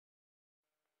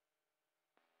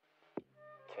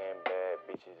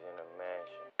bitches in a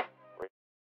mansion.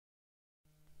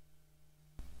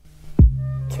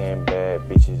 10 bad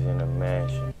bitches in a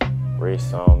mansion.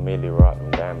 Wrist on Millie, rock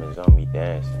them diamonds on me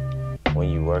dancing. When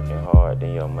you working hard,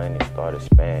 then your money start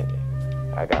expanding.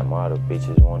 I got model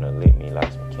bitches wanna lick me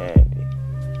like some candy.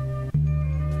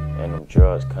 And them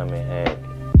drugs come in handy.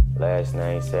 Last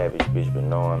name Savage, bitch, but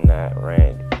no, I'm not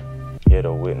Randy. Hit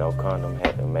her with no condom,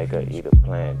 had to make her eat a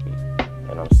Plan B.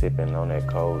 And I'm sipping on that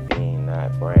codeine,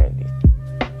 not brandy.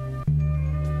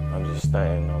 I'm just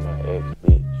stunting on my ex,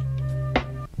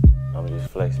 bitch. I'm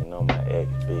just flexing on my ex,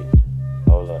 bitch.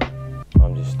 Hold up,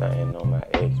 I'm just stunting on my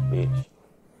ex, bitch.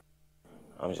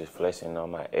 I'm just flexing on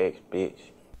my ex, bitch.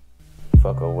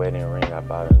 Fuck a wedding ring, I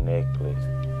bought a necklace.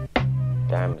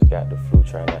 Diamonds got the flu,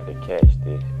 try not to catch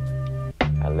this.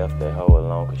 I left that hoe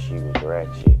alone cause she was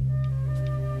ratchet.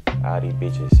 All these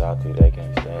bitches salty, they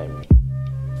can't stand me.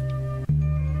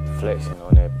 Flexing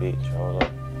on that bitch, hold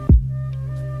up.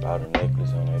 Bought a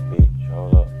necklace on that bitch,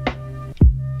 hold up.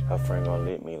 Her friend gon'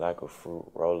 lick me like a fruit,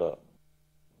 roll up.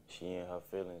 She and her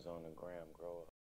feelings on the gram, grow up.